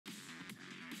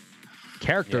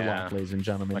Character lock, ladies and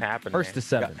gentlemen. What happened? First to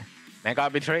 7. Man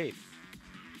got betrayed.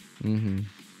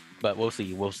 But we'll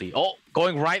see. We'll see. Oh,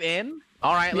 going right in.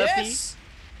 All right, let's see.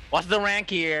 What's the rank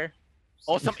here?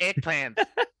 Oh, some eggplant.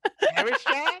 Irish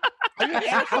fan? Are you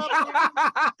Irish?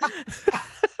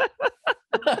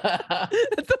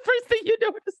 That's the first thing you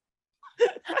notice.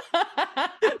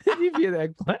 Did you view the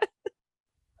eggplant?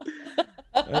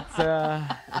 It's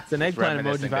an eggplant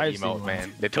emoji I've seen,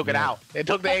 man. They took it out. They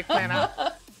took the eggplant out.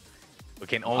 We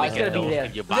can only get those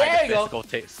if you buy the physical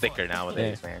sticker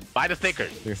nowadays, man. Buy the stickers.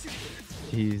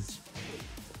 Jeez.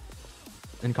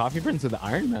 And Coffee Prince with the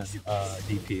Iron Man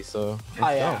DP, so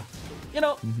yeah. You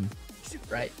know,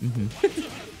 right.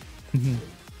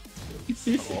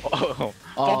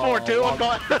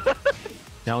 4-4-2.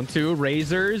 Down 2,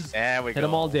 razors. There we go. Hit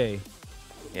him all day.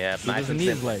 Yeah, he nice doesn't need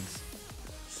his legs.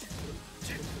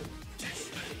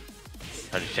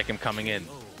 Try to check him coming in.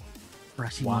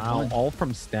 Wow, all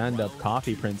from stand-up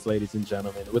Coffee Prince, ladies and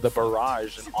gentlemen, with a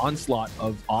barrage, an onslaught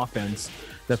of offense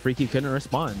that Friki couldn't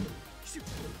respond.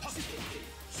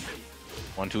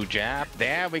 1-2 jab.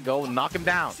 There we go. Knock him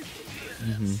down.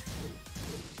 A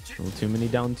little too many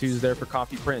down 2s there for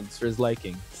Coffee Prince for his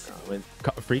liking.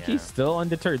 Friki still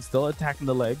undeterred, still attacking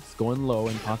the legs, going low,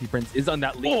 and Coffee Prince is on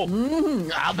that lead.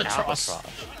 Albatross.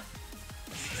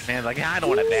 Man, like, I don't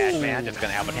want to dash, man. I'm just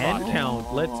going to albatross. Hand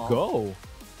count. Let's go.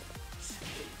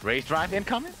 Raise drive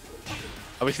incoming?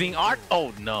 Are we seeing art?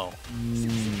 Oh, no.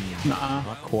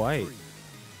 Not quite.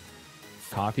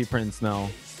 Coffee Prince now.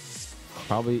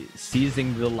 Probably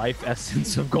seizing the life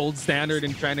essence of Gold Standard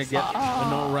and trying to get a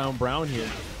no-round brown here.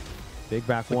 Big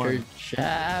back one.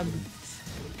 Jab.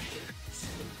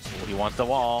 Oh, he wants the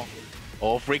wall.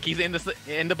 Oh, Friki's in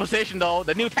the position, though.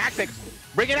 The new tactics.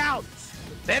 Bring it out.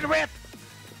 Then rip.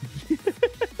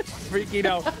 Freaking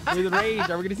out with rage.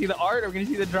 Are we going to see the art? Are we going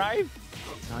to see the drive?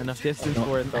 Not enough distance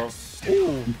for it, though.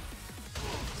 Ooh.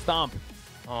 Stomp.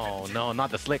 Oh, no,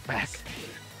 not the slick back.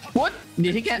 What?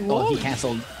 Did he cancel? Oh, he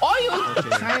canceled. Oh, you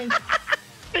trying.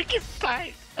 Freaky's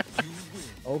tight.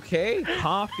 Okay,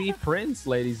 Coffee Prince,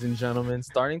 ladies and gentlemen,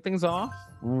 starting things off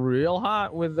real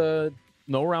hot with a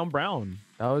no round brown.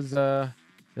 That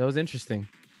was interesting.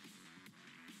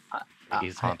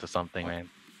 He's onto something, man.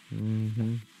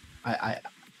 I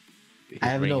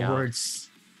have no words.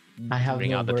 I have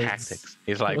bring no out words. The tactics.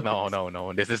 He's like,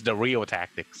 no. This is the real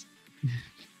tactics.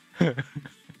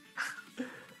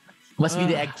 Must be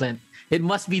the eggplant. It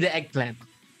must be the eggplant.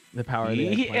 The power of the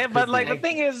eggplant. Yeah, but like the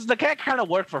thing is, the character kind of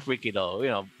worked for Friki though. You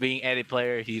know, being edit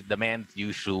player, he's the man's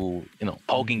usual,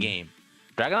 poking game.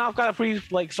 Dragunov got a pretty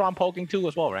strong poking too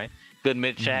as well, right? Good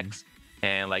mid checks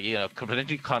and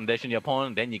potentially condition your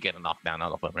opponent, then you get a knockdown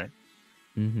out of him, right?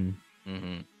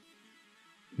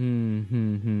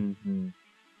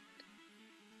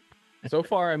 So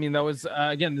far, I mean, that was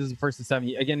again. This is the first to 7.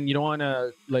 Again, you don't want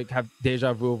to have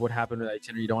deja vu of what happened with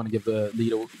itinerary. You don't want to give the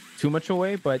lead too much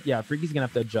away. But yeah, Friki's gonna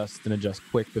have to adjust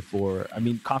quick before. I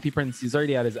mean, Coffee Prince, he's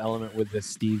already at his element with this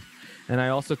Steve. And I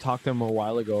also talked to him a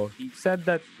while ago. He said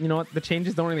that the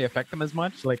changes don't really affect him as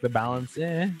much. Like the balance,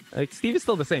 Steve is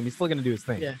still the same. He's still gonna do his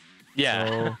thing.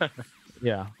 Yeah. So,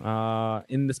 yeah.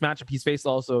 In this matchup, he's faced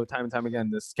also time and time again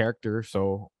this character.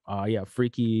 So yeah,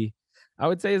 Friki, I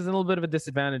would say, is a little bit of a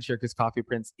disadvantage here because Coffee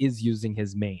Prince is using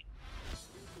his main.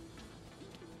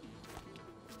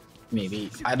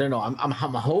 Maybe, I don't know. I'm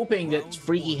hoping that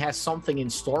Friki has something in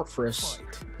store for us.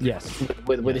 Yes.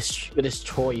 With his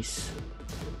choice.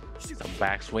 Some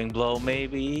backswing blow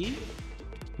maybe.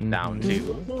 Down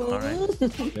 2. All right.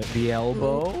 The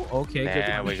elbow. Okay.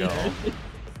 There we go.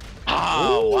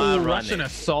 Oh, Russian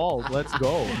assault. Let's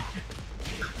go.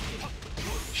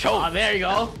 Oh, there you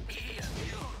go.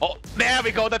 Oh, there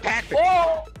we go. The tactics.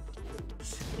 Oh!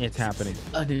 It's happening.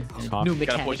 New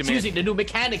mechanics. Using the new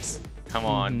mechanics. Come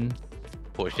on.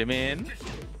 Push him in.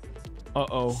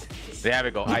 Uh-oh. There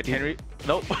we go. Itinerary.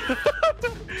 Nope.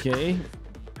 Okay.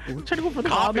 We're trying to go for the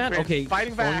wild man. Okay.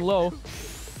 Fighting back. Going low.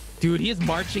 Dude, he is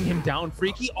marching him down.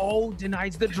 Friki. Oh,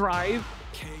 denies the drive.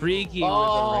 Friki with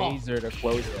a razor to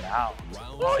close it out.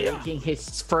 Taking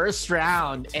his first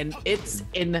round, and it's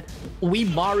in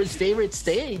Weemaru's favorite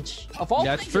stage of all.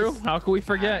 That's true. How can we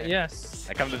forget? Yes.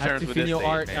 I come to terms with this stage,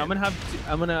 art. man.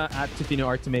 I'm gonna add Tufino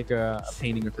art to make a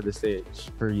painting for the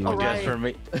stage for you. Oh, just for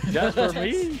me. Just for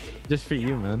me. Just for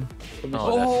you, man.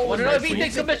 Oh, what if he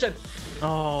takes submission?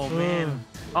 Oh man,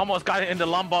 almost got it in the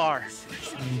lumbar.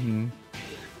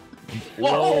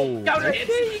 Whoa! Counter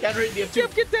hit. Counter hit.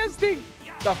 Keep contesting.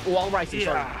 Wall rising.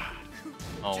 Sorry.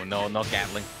 Oh no, no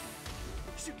Gatling.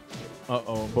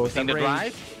 Uh-oh, both in the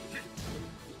drive.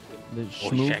 The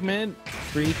movement,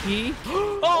 Friki.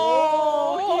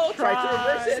 Oh, he tried to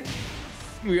reverse it.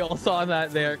 We all saw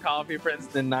that there. Coffee Prince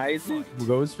denies it,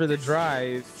 goes for the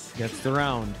drive, gets the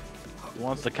round. He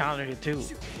wants to counter it too.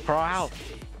 Pro out.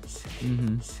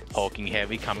 Poking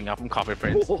heavy coming up from Coffee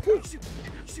Prince.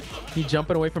 He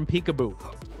jumping away from Peekaboo.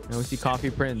 Now we see Coffee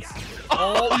Prince.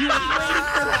 Oh, he was waiting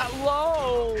for that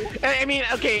low. I mean,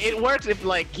 okay, it works if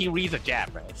like he reads a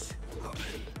jab, right?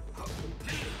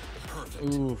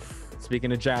 Oof.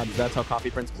 Speaking of jabs, that's how Coffee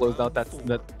Prince closed out that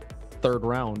third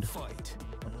round.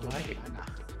 Like it.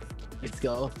 Let's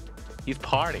go. He's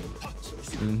partying.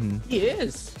 He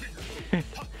is.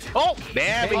 Oh,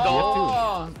 there we go.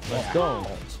 Oh, Let's go.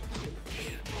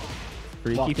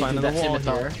 Freaky Walked into finding the that wall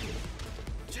scimitar. here.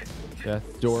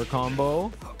 Death door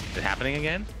combo. Is it happening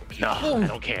again? No, I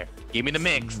don't care. Give me the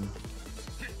mix.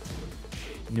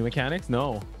 New mechanics?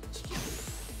 No.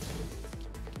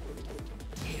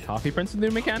 Coffee Prince with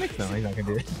new mechanics? No, he's not gonna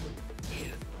do it.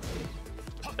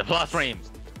 The plus frames.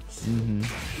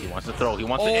 He wants to throw. He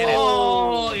wants to edit.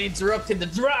 Oh, interrupted the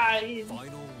drive.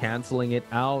 Canceling it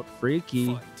out.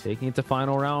 Freaky taking it to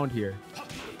final round here.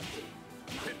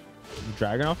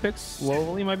 Dragunov picks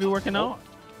slowly might be working out.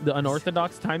 The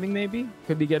unorthodox timing maybe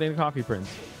could be getting a Coffee Prince.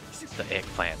 It's the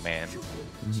eggplant, man.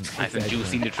 Nice and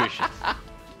juicy, nutritious.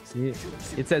 See,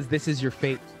 it says this is your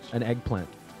fate, an eggplant.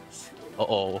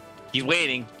 Uh-oh. He's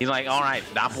waiting. He's like, all right,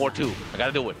 down 4-2. I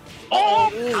gotta do it.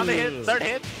 Oh, counter hit, third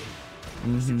hit.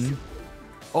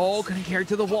 Oh, gonna carry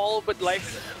to the wall, but like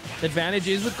advantage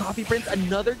is with Coffee Prince.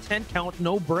 Another 10 count,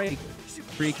 no break.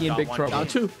 Freaky in big trouble. Down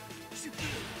two.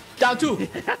 Down two.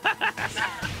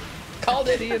 Called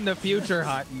it. See in the future,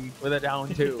 Hottie, with a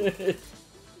down 2.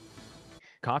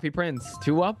 Coffee Prince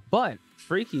 2 up, but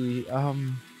Freaky,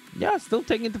 yeah, still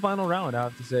taking it to final round, I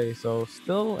have to say. So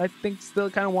still, I think still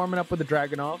kind of warming up with the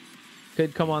Dragunov.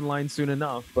 Could come online soon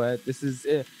enough, but this is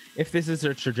if this is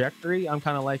their trajectory, I'm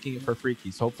kind of liking it for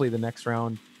Freaky. So hopefully the next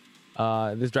round,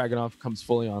 this Dragunov comes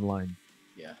fully online.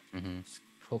 Yeah.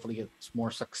 Hopefully gets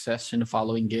more success in the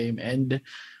following game. And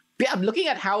yeah, I'm looking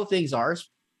at how things are.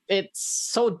 It's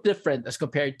so different as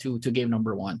compared to game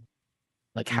number 1.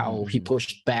 Like how he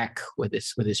pushed back with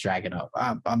his Dragunov.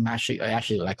 I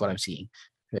actually like what I'm seeing.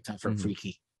 It's time for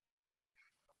Freaky.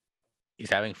 He's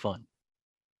having fun.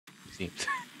 It seems.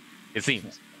 It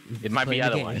seems. It might be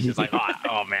otherwise. It's like,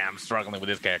 oh man, I'm struggling with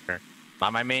this character.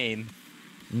 Not my main.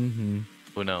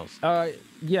 Who knows?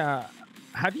 Yeah.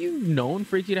 Have you known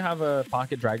Freaky to have a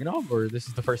pocket Dragunov, or this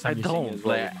is the first time I don't.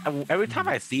 Like, every time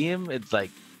I see him, it's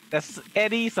like that's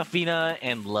Eddie, Safina,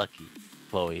 and Lucky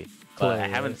Chloe. But I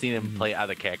haven't seen him play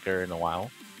other character in a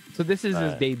while. So this is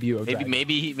his debut. Of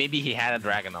Maybe he had a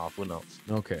Dragunov. Who knows?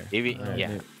 Okay. Maybe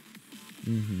yeah.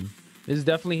 This is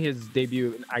definitely his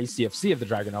debut in ICFC of the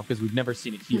Dragunov because we've never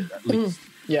seen it here at least.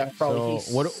 Yeah, probably.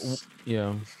 So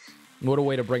what a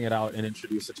way to bring it out and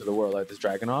introduce it to the world like this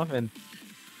Dragunov. And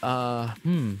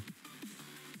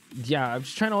yeah, I'm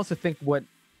just trying to also think what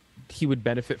he would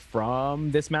benefit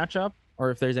from this matchup, or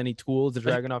if there's any tools the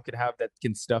Dragunov could have that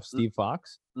can stuff Steve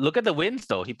Fox. Look at the wins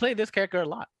though. He played this character a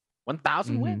lot.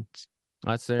 1,000 wins.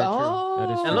 That's very true. That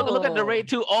is true. And look at the rate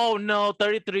too. Oh no,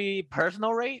 33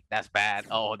 personal rate. That's bad.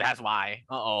 Oh, that's why.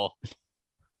 Oh,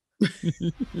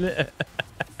 it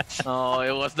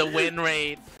was the win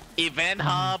rate. Event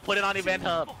Hub. Put it on Event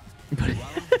Hub.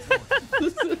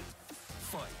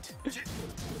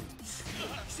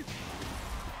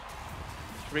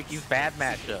 Ricky's bad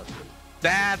matchup.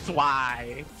 That's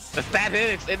why. The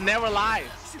statistics, it never lies.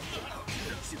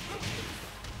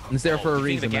 It's there for a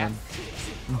reason, man.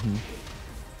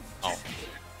 Oh.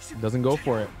 Doesn't go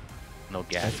for it. No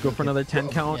gas. Let's go for another 10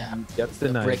 count. Yeah. Gets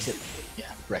the knife. Breaks it.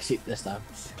 Yeah, breaks it this time.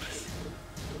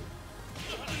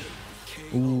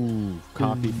 Ooh,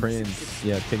 Coffee Prince.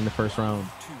 Yeah, taking the first round.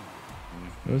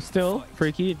 It was still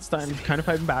Freaky. It's time kind of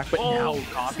fighting back, but now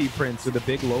Coffee Prince with a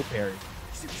big low parry.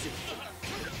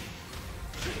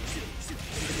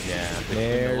 Yeah.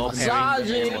 There's Low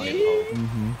parry.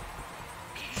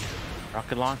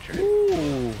 Rocket launcher.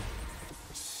 Ooh.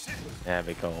 There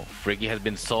we go. Friki has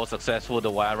been so successful with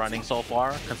the wire running so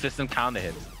far. Consistent counter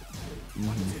hits.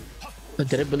 But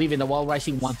didn't believe in the wall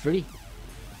rising 1-3.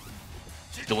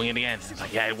 He's doing it again. It's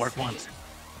like, yeah, it worked once.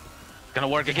 It's gonna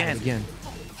work again.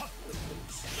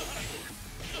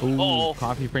 Ooh,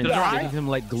 Coffee Prince giving him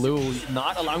like glue. He's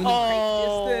not allowing him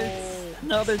to break distance.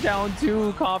 Another down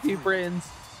 2, Coffee Prince.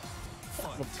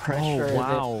 The pressure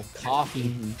wow. that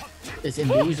Coffee is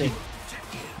inducing.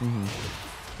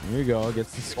 Here you go.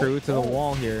 Gets the screw to the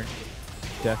wall here.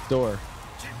 Death door.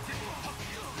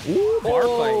 Ooh, bar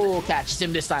fight. Catches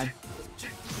him this time.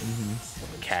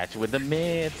 Catch with the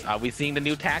mids. Are we seeing the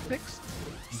new tactics?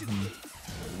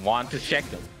 Want to check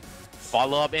them.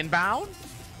 Follow up inbound.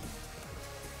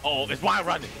 Oh, it's why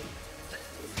running.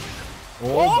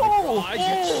 Oh, my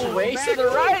God. Oh, ways to the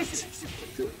right.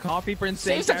 Coffee Prince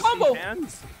Saves saves the combo.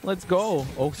 hands. Let's go.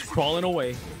 Oak's crawling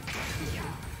away.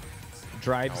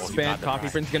 Drive Oh, he spin. got the Coffee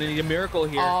drive. Prince gonna need a miracle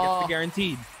here. Gets the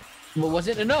guaranteed. But was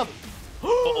it enough?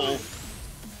 Uh-oh.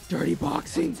 Dirty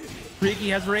boxing. Friki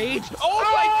has rage. Oh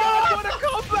my God! What a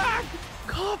comeback!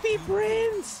 Coffee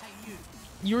Prince.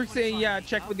 You were saying, yeah,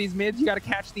 check with these mids. You got to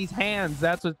catch these hands.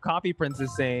 That's what Coffee Prince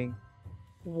is saying.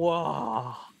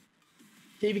 Whoa.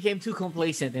 He became too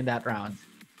complacent in that round.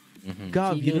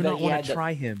 God, He you knew do that not he want had to the-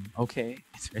 try him. Okay.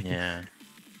 Yeah.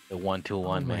 The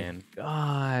 1-2-1, man.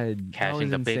 God. Catching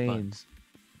the big ones.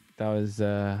 That was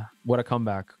what a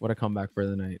comeback. What a comeback for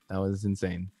the night. That was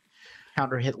insane.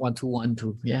 Counter hit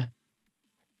 1-2-1-2. Yeah.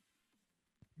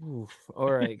 Oof.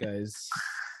 All right, guys.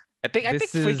 I think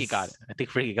This Friki is- got it. I think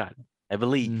Friki got it. I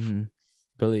believe.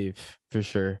 Believe for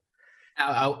sure.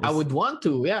 I would want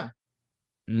to, yeah.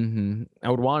 I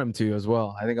would want him to as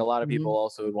well. I think a lot of people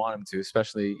also would want him to,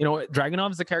 especially, you know,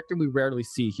 Dragunov is a character we rarely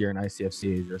see here in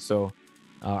ICFC Asia. So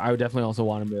I would definitely also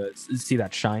want him to see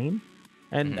that shine.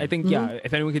 And I think, yeah,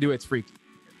 if anyone could do it, it's Friki.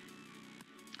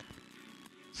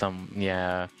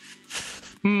 Yeah.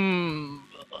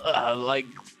 Like,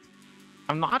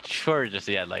 I'm not sure just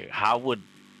yet. Like, how would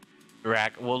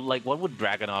what would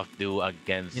Dragunov do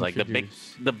against like the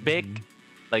big,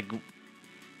 like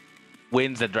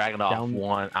wins that Dragunov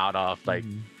won out of like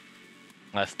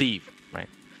Steve, right?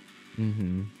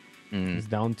 His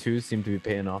down two seem to be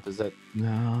paying off. Is that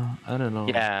no? I don't know.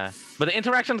 Yeah, but the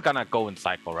interaction's gonna go in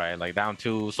cycle, right? Like down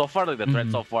two. So far, like the threat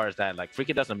so far is that like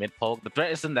Friki does a mid poke. The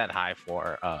threat isn't that high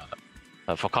for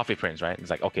Coffee Prince, right?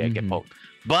 It's like okay, I get poked.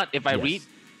 But if I read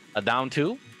a down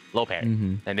two, low parry,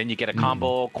 and then you get a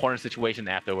combo corner situation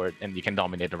afterward, and you can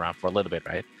dominate the round for a little bit,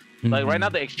 right? Like right now,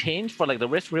 the exchange for like the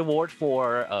risk reward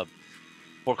for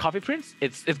Coffee Prince,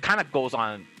 it kind of goes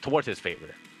on towards his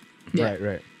favor.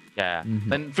 Right. Yeah.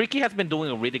 Then Friki has been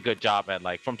doing a really good job at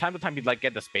like from time to time he'd like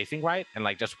get the spacing right and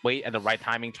like just wait at the right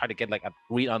timing, try to get like a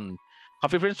read on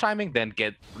Coffee Prince timing, then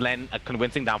land a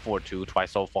convincing down forward two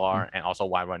twice so far, and also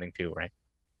wide running too, right?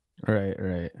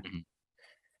 Right.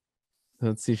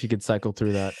 Let's see if you could cycle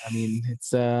through that. I mean,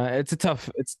 it's a tough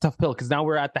pill because now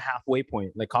we're at the halfway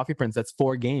point. Like Coffee Prince, that's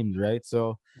 4 games, right?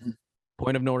 So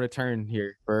point of no return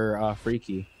here for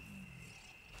Friki.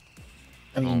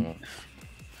 I mean,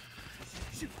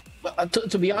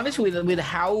 to be honest with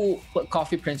how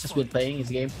Coffee Prince has been playing his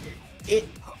game,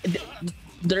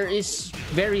 there is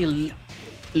very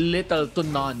little to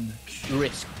none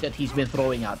risk that he's been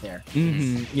throwing out there.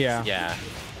 Yeah.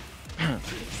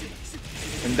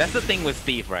 And that's the thing with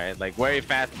Steve, right? Like very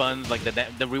fast buns, like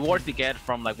the rewards you get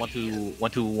from like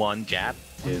 1-2-1 jab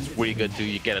is really good too.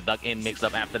 You get a duck in mix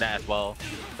up after that as well.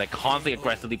 Like constantly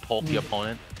aggressively poke the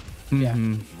opponent. Yeah.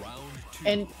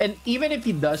 And even if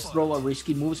he does throw a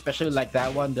risky move, especially like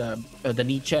that one, the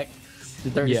knee check,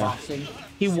 the dirty boxing,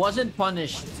 he wasn't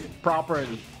punished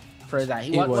properly for that.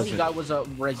 What he got was a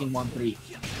Rising 1-3.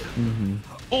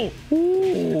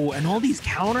 Oh, and all these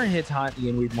counter hits, Hot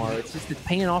Ian Weedmar. It's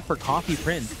paying off for Coffee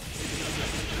Prince.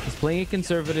 He's playing it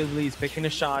conservatively. He's picking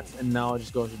his shots, and now it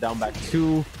just goes down back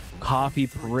to Coffee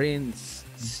Prince.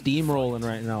 Steamrolling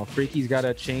right now. Friki's got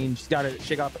to change. He's got to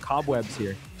shake out the cobwebs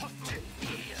here.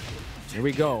 Here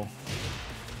we go.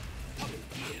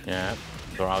 Yeah,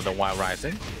 throw out the Wild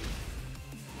Rising.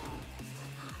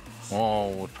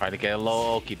 Oh, try to get a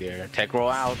low Oki there. Tech roll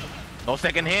out. No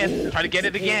second hit. Try to get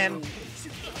it again.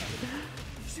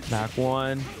 Back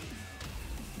one.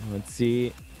 Let's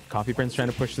see. Coffee Prince trying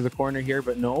to push to the corner here,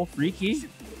 but no. Friki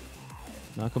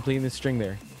not completing the string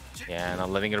there. Yeah,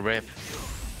 not letting it rip.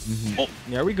 Oh,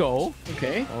 there we go.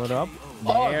 Okay. Pull it up.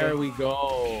 There we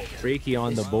go. Friki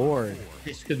on the board.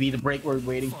 This could be the break we're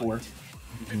waiting for.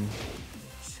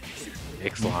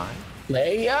 X-line.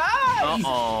 Play.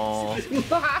 Uh-oh.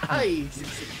 Nice.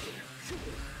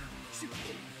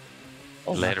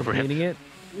 Oh, Let it rip. completing it.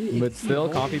 But still,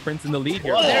 Coffee Prince in the lead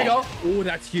here. Oh, there you go. Oh,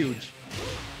 that's huge.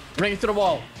 Bring it to the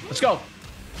wall. Let's go.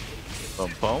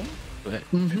 Boom, boom.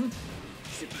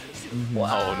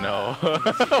 Oh no.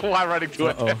 Why running to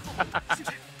it?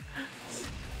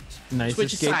 Nice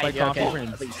Switch escape aside, by yeah, Coffee okay.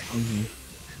 Prince.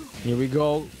 Here we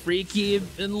go. Friki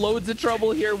in loads of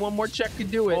trouble here. One more check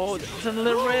could do it. Oh, it's a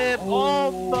little rip.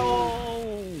 Oh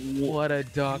no. What a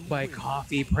duck by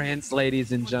Coffee Prince,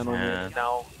 ladies and gentlemen. Yeah.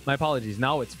 Now, my apologies.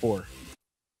 Now it's 4.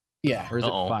 Yeah. Or is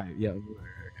Uh-oh. it 5? Yeah.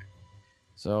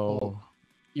 So,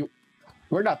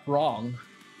 We're not wrong.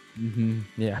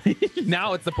 yeah.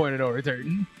 Now it's the point of no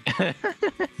return.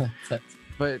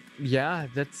 But yeah,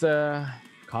 that's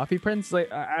Coffee Prince,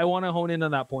 like I want to hone in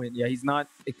on that point. Yeah, he's not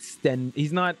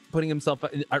putting himself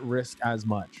at risk as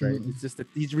much, right? It's just that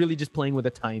he's really just playing with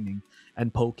the timing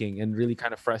and poking and really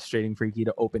kind of frustrating Freaky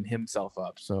to open himself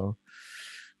up. So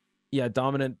yeah,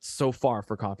 dominant so far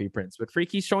for Coffee Prince, but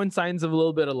Freaky's showing signs of a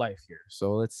little bit of life here.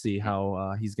 So let's see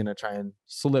how he's gonna try and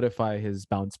solidify his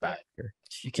bounce back here.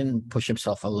 He can push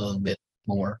himself a little bit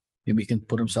more. Maybe he can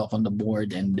put himself on the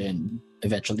board and then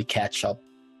eventually catch up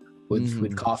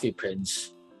with Coffee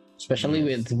Prince, especially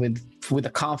with a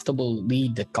comfortable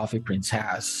lead that Coffee Prince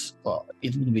has. Well,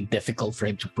 it will be difficult for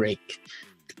him to break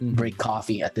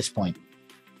Coffee at this point.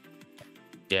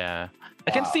 Yeah,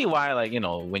 I can see why. Like, you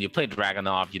know, when you play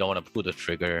Dragunov, you don't want to pull the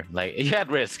trigger. Like, you're at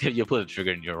risk if you pull the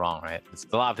trigger and you're wrong, right?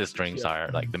 A lot of his strings are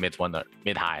like the mid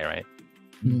high, right?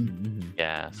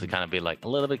 Yeah, so you kind of be like a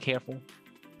little bit careful.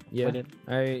 Yeah,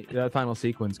 that final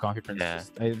sequence, Coffee Prince.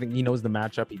 I think he knows the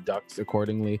matchup. He ducks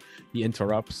accordingly. He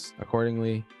interrupts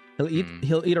accordingly.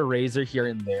 He'll eat a razor here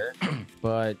and there,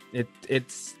 but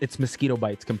it's mosquito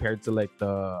bites compared to like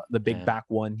the big back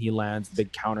one he lands, the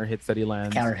big counter hits that he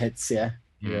lands. Counter hits, yeah.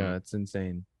 Yeah, it's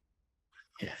insane.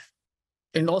 Yeah,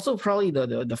 and also probably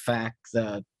the fact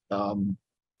that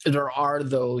there are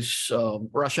those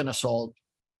Russian assault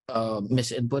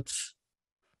misinputs.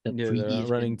 The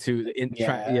running two,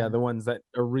 the ones that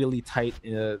are really tight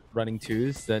running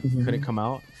twos that couldn't come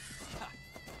out.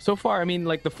 So far, I mean,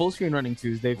 like the full screen running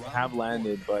twos, they have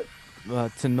landed, but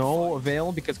to no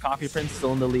avail because Coffee Prince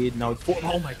still in the lead. Now it's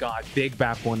oh my god, big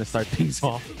back one to start things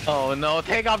off. Oh no,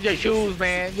 take off your shoes,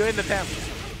 man. You're in the temple.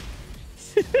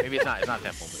 Maybe it's not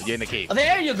temple, but you're in the cave. Oh,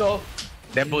 there you go.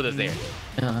 That Buddha's there.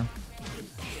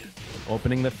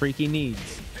 Opening the Freaky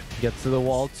needs. Gets to the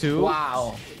wall too.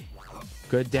 Wow.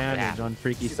 Good damage on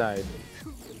Freaky side.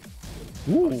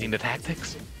 Seeing the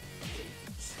tactics?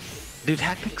 Do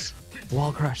tactics?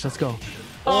 Wall crush, let's go.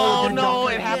 Oh no,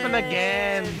 it happened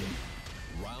again.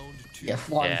 Yeah,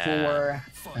 1-4.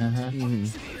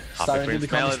 Starting to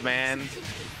become it, man.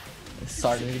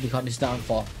 Starting to become his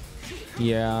downfall.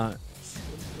 Yeah.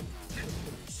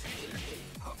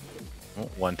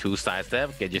 1-2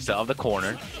 sidestep. Get yourself the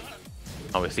corner.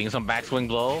 Oh, we're seeing some backswing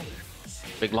blow.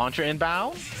 Big launcher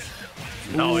inbound.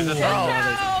 No, it's a throw.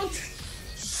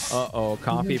 Uh-oh,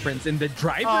 Coffee Prince in the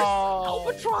driver's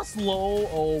albatross low.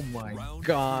 Oh my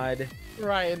god.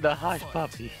 Right in the hush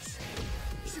puppy.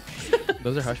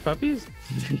 Those are hush puppies?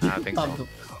 I don't think so.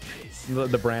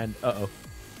 The brand. Uh-oh.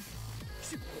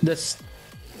 This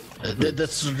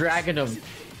Dragunov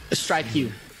strike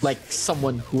you like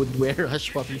someone who would wear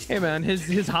hush puppies. Hey man,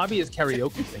 his hobby is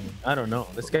karaoke singing. I don't know.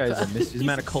 This guy is he's a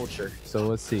man of culture. So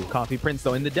let's see. Coffee Prince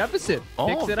though in the deficit.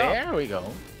 Picks it up. There we go.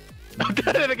 I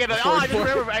just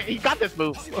remember he got this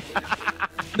move.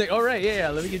 Like, all right, yeah.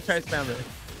 Let me try spam it.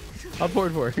 I'll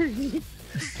forward for it.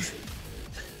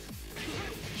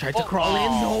 Tried to crawl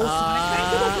in. No.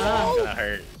 Gonna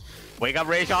hurt. Wake up,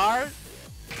 Rage R.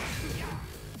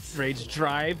 Rage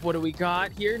drive. What do we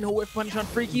got here? No whip punch on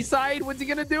Freaky side. What's he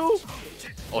gonna do?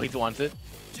 Oh, he wants it.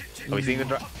 Are we seeing the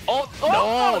drive? Oh,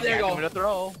 no! There you go. Give it a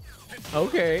throw.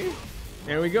 Okay.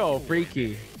 There we go.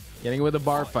 Freaky getting with a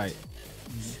bar fight.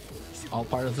 All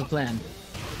part of the plan.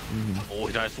 Oh,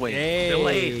 he tried to swing.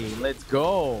 Hey, let's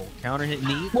go. Counter hit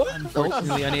knee.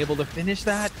 Unfortunately, unable to finish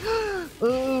that.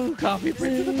 Oh, Coffee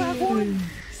Prince in the back one.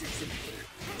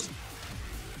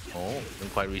 Oh,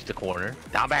 didn't quite reach the corner.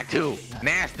 Down back two.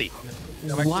 Nasty.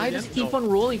 Why does he keep on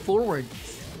rolling forward?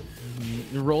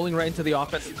 Rolling right into the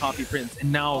offensive Coffee Prince.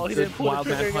 And now the wild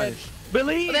man punch.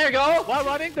 Billy. Oh, there you go. While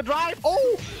running the drive.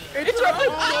 Oh, it's right.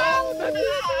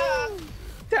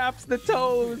 Taps the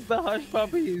toes, the hush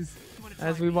puppies.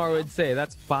 As Weimar would say,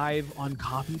 that's 5 on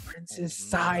Coffee Prince's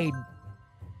side.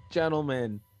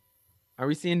 Gentlemen, are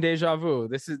we seeing deja vu?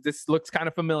 This looks kind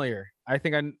of familiar. I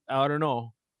think I don't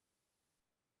know.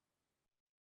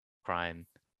 Crying.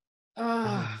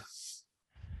 That's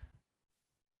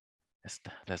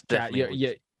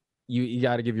definitely you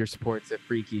got to give your support to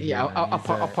Freaky. Yeah, a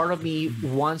part of me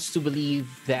wants to believe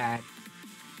that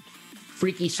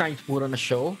Freaky's trying to put on a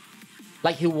show.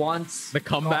 Like he wants the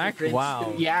comeback.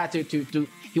 Wow. He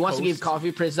wants to give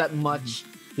Coffee Prince that much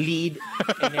lead,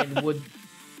 and then would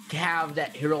have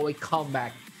that heroic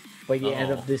comeback by the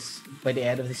end of this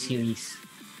series.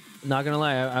 Not gonna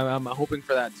lie, I'm hoping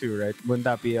for that too, right? Wouldn't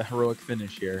that be a heroic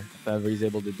finish here if ever he's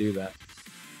able to do that?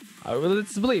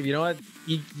 Let's believe. You know what?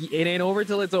 It ain't over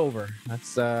till it's over.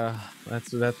 That's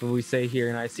what we say here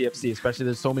in ICFC. Especially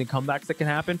there's so many comebacks that can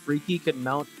happen. Freaky could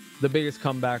mount the biggest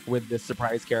comeback with this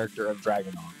surprise character of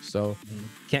Dragunov. So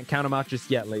can't count him out just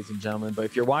yet, ladies and gentlemen. But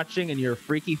if you're watching and you're a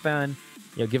Freaky fan,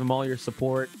 give him all your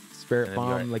support, spirit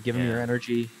bomb, like give him your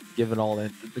energy, give it all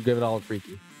in. Give it all to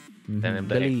Freaky. Then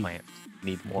the eggplant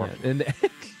need more. Yeah, and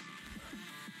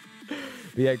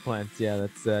the eggplants, yeah,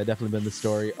 that's definitely been the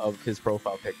story of his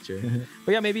profile picture.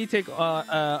 But yeah, maybe you take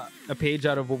a page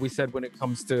out of what we said when it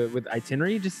comes to with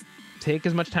itinerary. Just take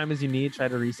as much time as you need. Try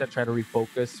to reset. Try to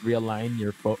refocus. Realign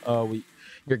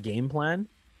your game plan,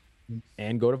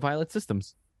 and go to Violet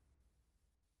Systems.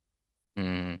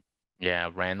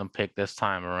 Yeah, random pick this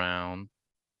time around.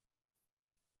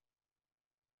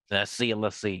 Let's see.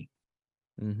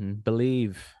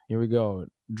 Believe. Here we go.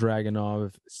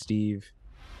 Dragunov, Steve.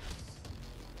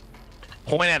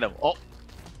 Point at him. Oh,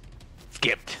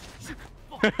 skipped.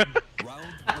 You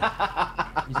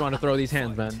just want to throw these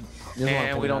hands, man.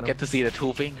 And we don't get to see the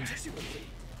two fingers.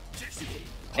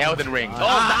 Elden Ring. Oh,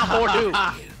 down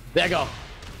 4-2. There you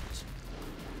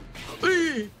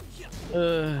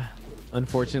go.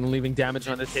 Unfortunately, leaving damage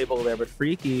on the table there, but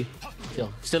Freaky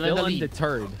Still in the lead.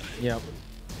 undeterred. Yep.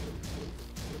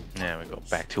 There we go.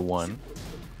 Back to 1.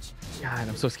 God,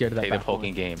 I'm so scared of that. Take the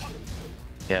poking game.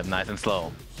 Yeah, nice and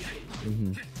slow.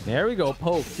 There we go.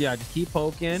 Poked. Yeah, just keep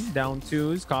poking. Down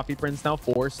 2s. Coffee Prinz now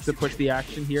forced to push the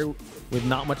action here with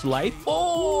not much life.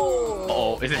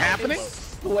 Oh, is it happening?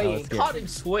 Swaying. Caught him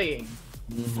swaying.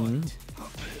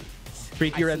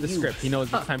 Freaky read the script. He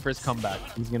knows it's time for his comeback.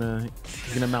 He's gonna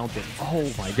mount it.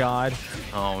 Oh my god.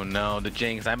 Oh no, the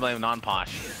jinx. I blame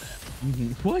non-posh.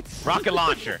 What? Rocket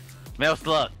launcher. Male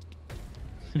slug.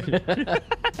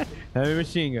 Heavy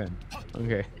machine gun.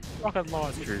 Okay. Rocket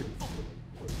launcher.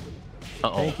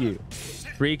 Thank you.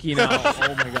 Freaky now.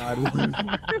 Oh my god.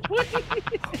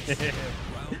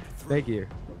 Thank you.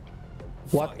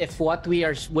 What if what we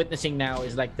are witnessing now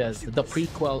is like the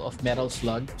prequel of Metal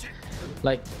Slug?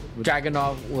 Like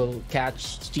Dragunov will catch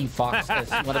Steve Fox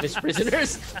as one of his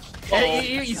prisoners.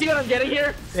 You see what I'm getting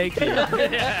here? Thank you.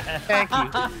 Thank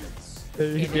you.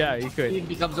 Yeah, he could. He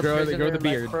becomes a grow prisoner the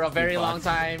beard like, for a very Steve long Fox.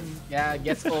 time. Yeah,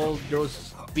 gets old,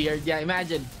 grows beard. Yeah,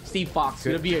 imagine Steve Fox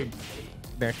with a beard.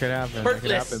 That could happen.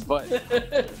 Hurtless. That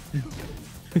could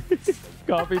happen. But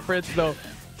Coffee Prinz though.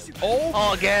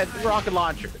 Oh, again, rocket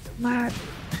launcher.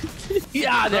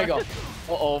 Yeah, there you go.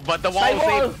 But the wall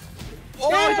save.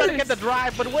 Oh, he's gonna get the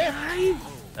drive, but where?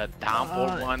 Down for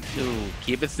 1-2.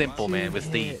 Keep it simple, man, with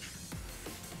Steve.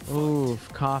 Ooh,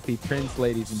 Coffee Prinz,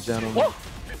 ladies and gentlemen. Whoa.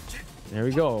 There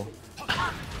we go.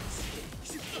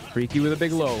 Freaky with a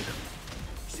big low.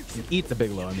 He eats a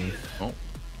big low, I mean.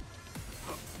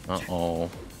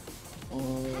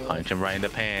 Punch him right in the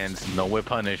pants. Nowhere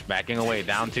punished. Backing away.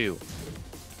 Down 2.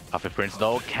 Coffee Prinz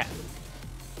though,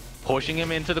 pushing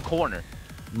him into the corner.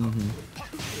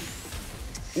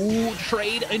 Ooh,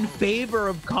 trade in favor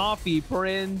of Coffee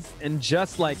Prinz. And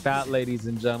just like that, ladies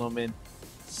and gentlemen,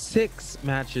 6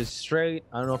 matches straight.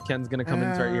 I don't know if Ken's gonna come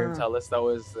into our ear and tell us that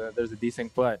was there's a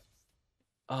decent but.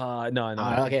 No.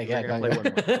 Okay.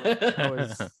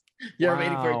 You're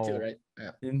waiting for it too, right?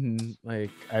 Yeah.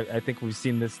 Like I think we've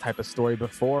seen this type of story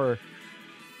before.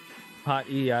 Hot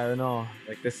E, I don't know.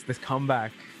 Like this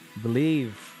comeback.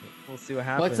 Believe. We'll see what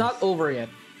happens. Well, it's not over yet.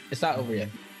 It's not over yet.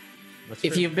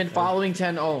 If you've been following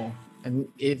 10-0, and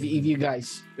if you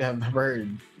guys have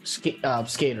heard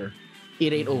Skater,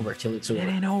 it ain't over till it's over. It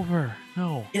ain't over.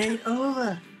 No. It ain't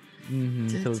over.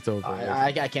 Till it's over.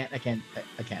 I can't.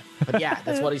 But yeah,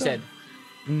 that's what he said.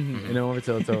 It ain't over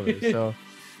till it's over. So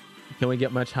can we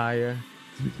get much higher?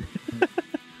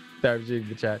 Start reading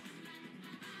the chat.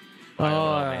 I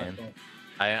don't know,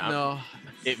 man. No.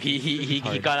 If he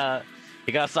gotta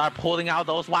start pulling out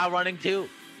those while running too.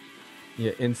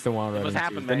 Yeah, instant while running. What's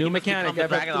happened, The man? new He must mechanic, become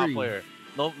the Dragunov FF3. player.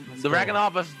 No, the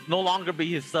Dragunov must no longer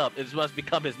be his sub. It must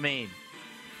become his main.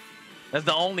 That's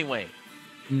the only way.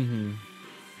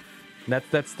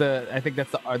 That's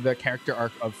the character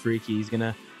arc of Freaky. He's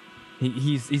gonna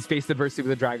he's faced adversity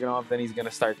with the Dragunov, then he's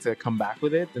gonna start to come back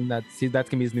with it, and that's gonna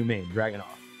be his new main,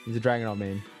 Dragunov. He's a Dragunov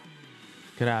main.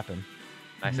 Could happen.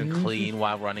 Nice and clean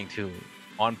while running too.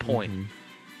 On point.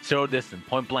 Zero distance,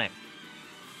 point blank.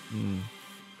 And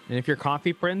if you're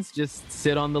Coffee Prinz, just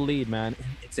sit on the lead, man.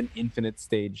 It's an infinite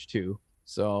stage too.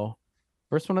 So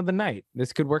first one of the night.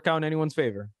 This could work out in anyone's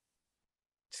favor.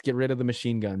 Just get rid of the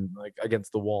machine gun, like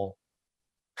against the wall.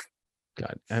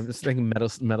 God, I'm just thinking metal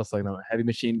slug now. Heavy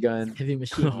machine gun. Heavy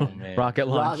machine gun. Man. Rocket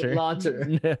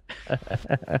launcher.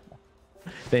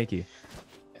 Thank you.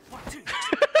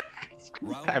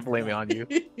 I blame it on you.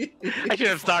 I should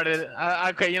have started.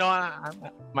 Okay, you know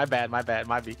what? My bad.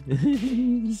 Might be.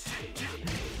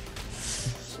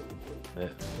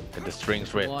 The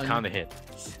strings rip. Counter hit.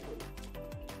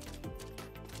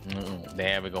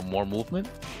 There we go. More movement.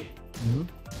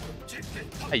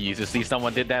 I used to see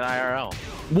someone did that IRL.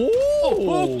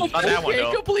 Whoa! Not that one, Okay,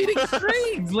 though. completing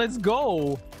strings. Let's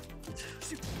go.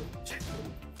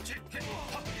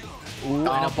 Ooh,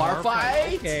 and a bar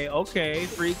fight. Okay,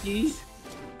 Freaky.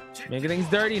 Making things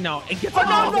dirty now. And gets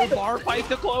another bar fight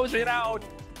to close it out.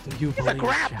 Do you He's a believe,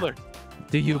 grappler.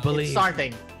 Do you believe? It's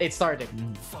starting. It's starting.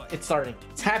 It's starting.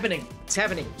 It's happening. It's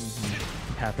happening. It's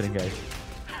happening, guys.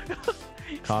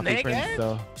 Coffee Snake Prince, Edge?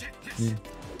 though.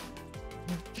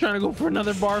 Trying to go for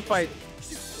another bar fight.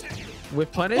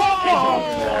 With punish.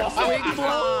 Oh! Swing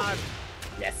blow.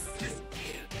 Yes.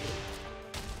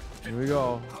 Here we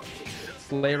go.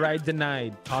 Sleigh ride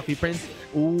denied. Coffee Prince.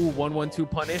 Ooh, 1-1-2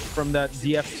 punish from that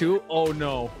DF2. Oh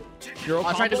no.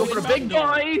 I'm trying to go for the big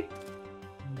boy.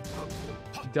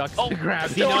 Ducks the grab.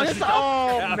 He Still knocks missed. it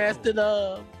out. Oh, messed it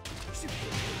up.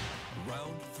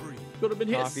 Could have been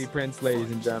his. Coffee Prince,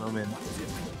 ladies and gentlemen.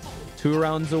 2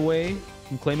 rounds away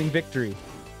from claiming victory.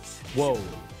 Whoa.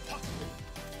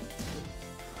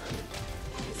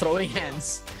 Throwing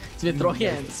hands. He's been throwing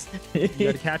hands. You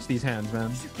gotta catch these hands,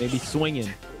 man. Maybe swinging.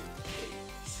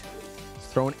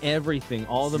 Throwing everything,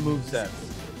 all the movesets.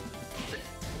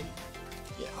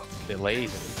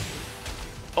 Delays.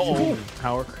 Oh,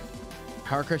 power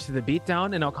crush to the beatdown,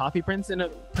 and now Coffee Prince in a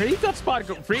pretty tough spot.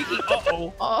 Freaky.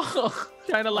 Uh-oh. Oh.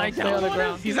 Trying to lie down on the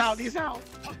ground. He's out. He's out.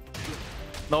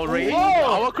 No rage.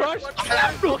 Whoa. Power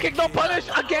crush. Rule kick, no punish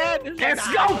again. Let's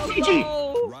go, GG.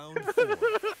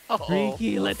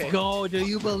 Freaky, let's go. Do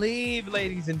you believe,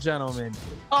 ladies and gentlemen?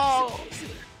 Oh.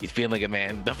 He's feeling it,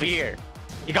 man. The fear.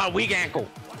 He got a weak ankle.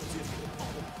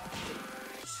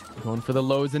 Going for the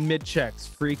lows and mid checks.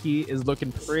 Freaky is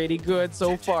looking pretty good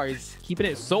so far. He's keeping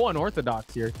it so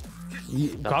unorthodox here.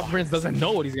 Coffee Prince doesn't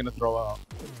know what he's gonna throw out.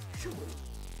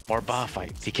 More bar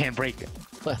fights. He can't break it.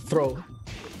 Throw.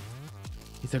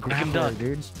 He's a him grappler, done.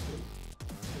 dude.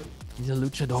 He's a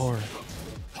luchador.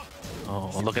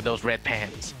 Oh, look at those red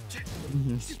pants.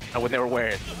 I would never wear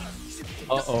it.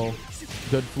 Uh-oh.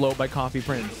 Good float by Coffee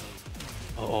Prince.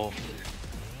 Oh,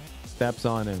 Steps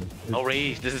on him. no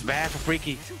rage. This is bad for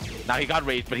Freaky. Now he got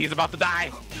rage, but he's about to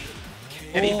die.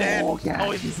 And he's dead. Yeah,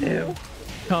 Oh, he's dead.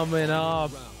 coming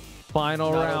up.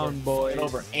 Final Not round, boys.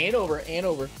 Ain't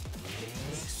over.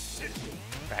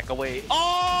 Back away.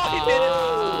 Oh, he did it.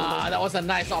 Ah, that was a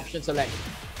nice option select.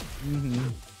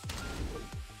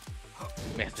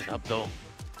 Messed it up though.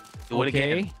 Do it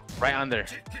again. Right under.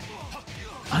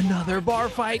 Another bar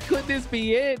fight. Could this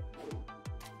be it?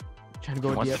 Trying to go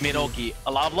He with wants the Minoki.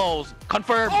 A lot of lows.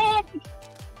 Confirmed. Oh!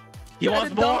 He Tried wants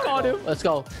to dunk more. on him. Let's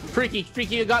go. Freaky,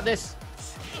 you got this.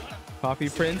 Coffee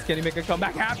Prince, can he make a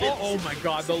comeback happen? Oh my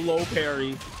god, the low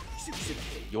parry.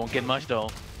 You won't get much though.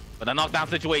 But a knockdown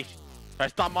situation. Try to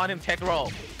stomp on him, tech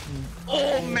roll.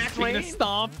 Oh, max Taking a range.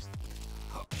 stomp.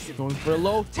 Going for a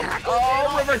low tackle.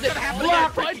 Oh, reverse it.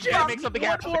 Block Punch punch. Make something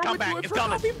happen. One The more, comeback. we do it It's for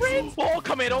coming. Coffee Prince. Oh,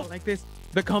 Kamado. Like this.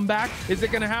 The comeback. Is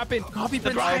it gonna happen? Coffee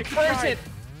Prince drive. first it.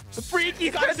 The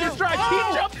Freaky's got to drive.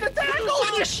 He jumped the tackle.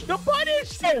 Punish. The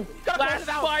punish. Last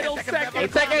final second.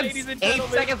 8 seconds. ladies and 8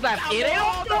 gentlemen. seconds left. It ain't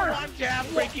Oh, over. one jab.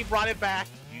 Freaky brought it back.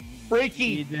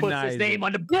 Freaky He puts denies his name it.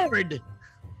 on the board.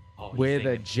 Oh, he's With a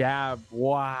thinking. jab.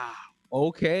 Wow.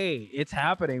 Okay, it's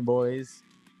happening, boys.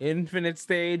 Infinite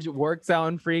stage works out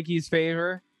in Freaky's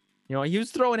favor. You know, he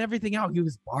was throwing everything out. He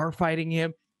was bar fighting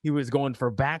him. He was going for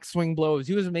backswing blows.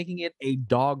 He was making it a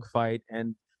dog fight.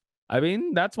 And I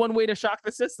mean, that's one way to shock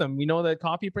the system. We know that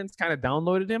Coffee Prince kind of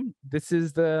downloaded him. This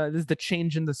is the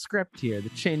change in the script here, the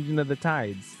changing of the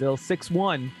tides. Still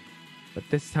 6-1, but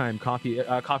this time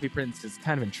Coffee Prince is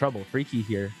kind of in trouble. Freaky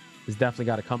here has definitely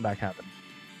got a comeback happen.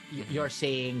 You're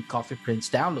saying Coffee Prince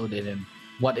downloaded him.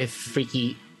 What if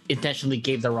Freaky intentionally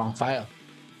gave the wrong file?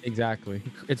 Exactly.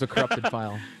 It's a corrupted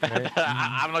file. Right?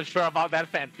 I'm not sure about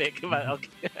that fanfic, but okay.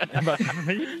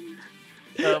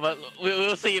 But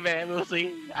we'll see, man. We'll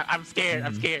see. I'm scared.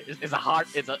 I'm scared.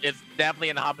 It's definitely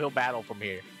an uphill battle from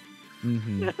here.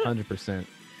 100%.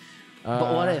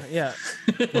 But what if? Yeah.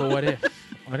 But what if?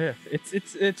 What if?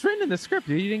 It's written in the script.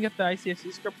 Dude. You didn't get the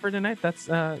ICFC script for tonight. That's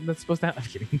supposed to happen. I'm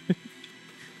kidding.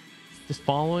 Just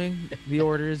following the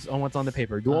orders on what's on the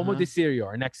paper. Duomo di Sirio,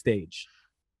 our next stage.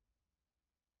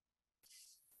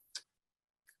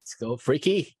 Let's go,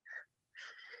 Freaky.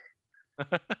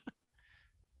 Let's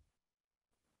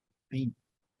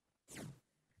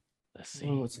see.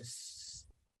 Oh, what's this?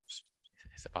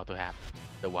 It's about to happen.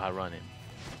 The wild running.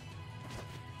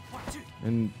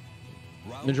 And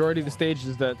majority of the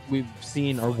stages that we've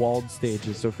seen are walled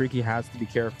stages, so Freaky has to be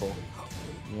careful.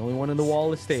 The only one in the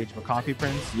wall is stage, but Coffee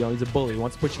Prince, you know, he's a bully. He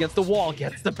wants to push against the wall,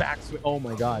 gets the back swing. Oh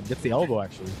my god, gets the elbow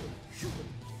actually.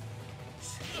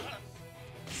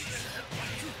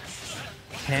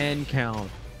 10 count.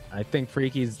 I think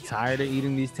Freaky's tired of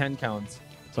eating these 10 counts.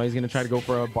 So he's going to try to go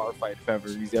for a bar fight if ever.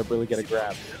 He's going to really get a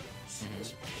grab.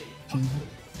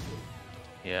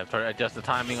 Yeah, try to adjust the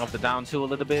timing of the down two a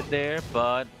little bit there,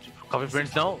 but Coffee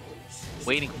Prince, no.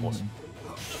 Waiting for it.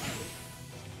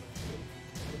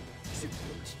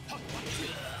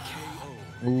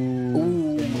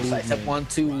 Ooh. Side up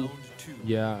 1-2.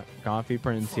 Yeah, Coffee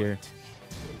Prince here.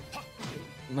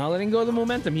 Not letting go of the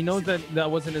momentum. He knows that that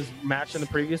wasn't his match in the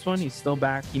previous one. He's still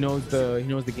back. He knows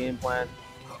the game plan.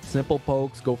 Simple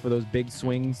pokes, go for those big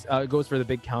swings. Goes for the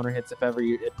big counter hits if ever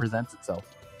it presents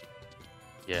itself.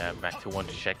 Yeah, back to 1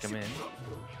 to check him in.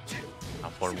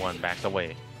 Out for 1, backs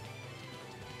away.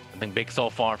 I think big so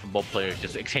far from both players,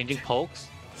 just exchanging pokes.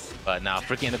 But now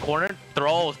Friki in the corner,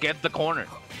 throws, gets the corner.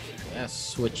 Yes,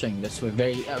 switching. That's a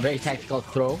very tactical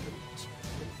throw.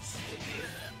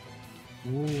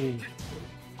 Ooh.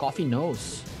 Coffee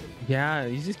knows. Yeah,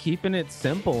 he's just keeping it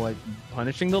simple, like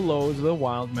punishing the lows of the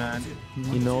wild man.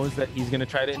 He knows that he's gonna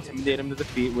try to intimidate him to the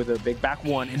feet with a big back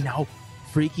 1, and now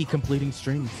Freaky completing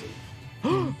strings.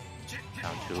 Down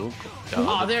 2.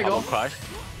 Oh, there you go. Crush.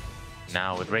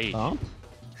 Now with rage.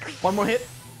 One more hit.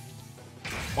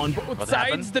 On both What sides,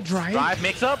 happened? the drive. Drive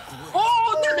mix up.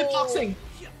 Oh, dirty boxing.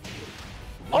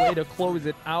 Way to close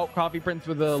it out. Coffee Prince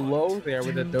with a low there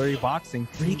with a dirty boxing.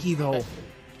 Freaky though,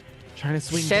 trying to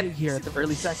swing big here at the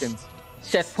early seconds.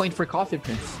 Set point for Coffee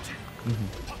Prince.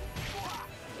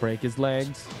 Break his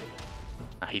legs.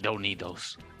 He don't need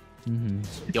those.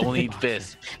 He only needs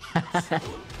this.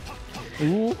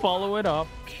 Ooh, follow it up.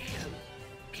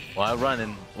 While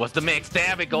running. What's the mix?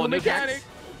 Damn it, go The new mechanic.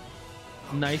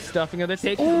 Nice stuffing of the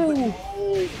take. Ooh.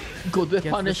 Good with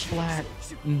Gets punish. the splat.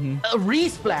 A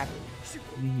re-splat.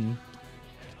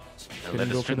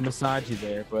 Couldn't go for the massage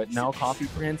there, but now Coffee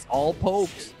Prince all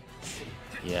pokes.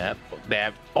 Yep.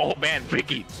 That. Oh man,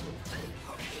 Friki.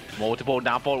 Multiple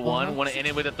down forward 1. Want to end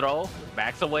it with a throw.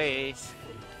 Backs away.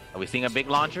 Are we seeing a big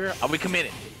launcher? Are we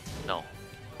committed? No.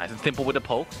 Nice and simple with the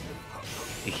pokes.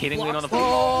 He's hitting it on the floor.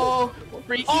 Oh,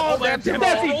 Freaky. Oh,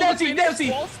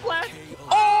 Dempsey. Splat.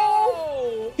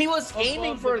 Oh, he was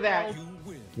aiming for that.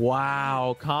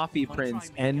 Wow, Coffee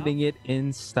Prince ending it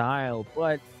in style.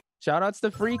 But shout outs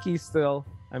to Freaky still.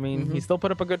 I mean, he still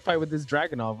put up a good fight with this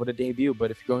Dragunov with a debut.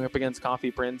 But if you're going up against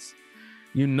Coffee Prince,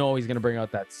 you know he's going to bring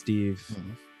out that Steve.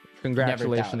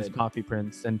 Congratulations, Coffee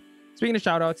Prince. And speaking of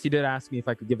shout outs, he did ask me if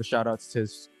I could give a shout outs to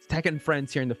his Tekken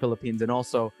friends here in the Philippines. And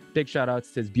also big shout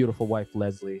outs to his beautiful wife,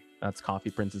 Leslie. That's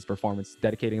Coffee Prince's performance,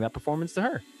 dedicating that performance to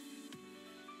her.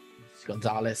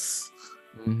 Gonzalez.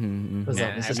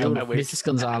 Mrs.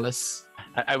 Gonzalez.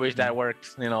 I wish that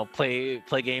worked. You know, play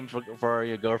games for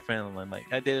your girlfriend. And like,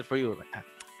 I did it for you. Like,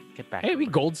 get back. Hey, we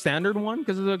gold standard one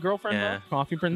because of the girlfriend. Yeah. Coffee Prince.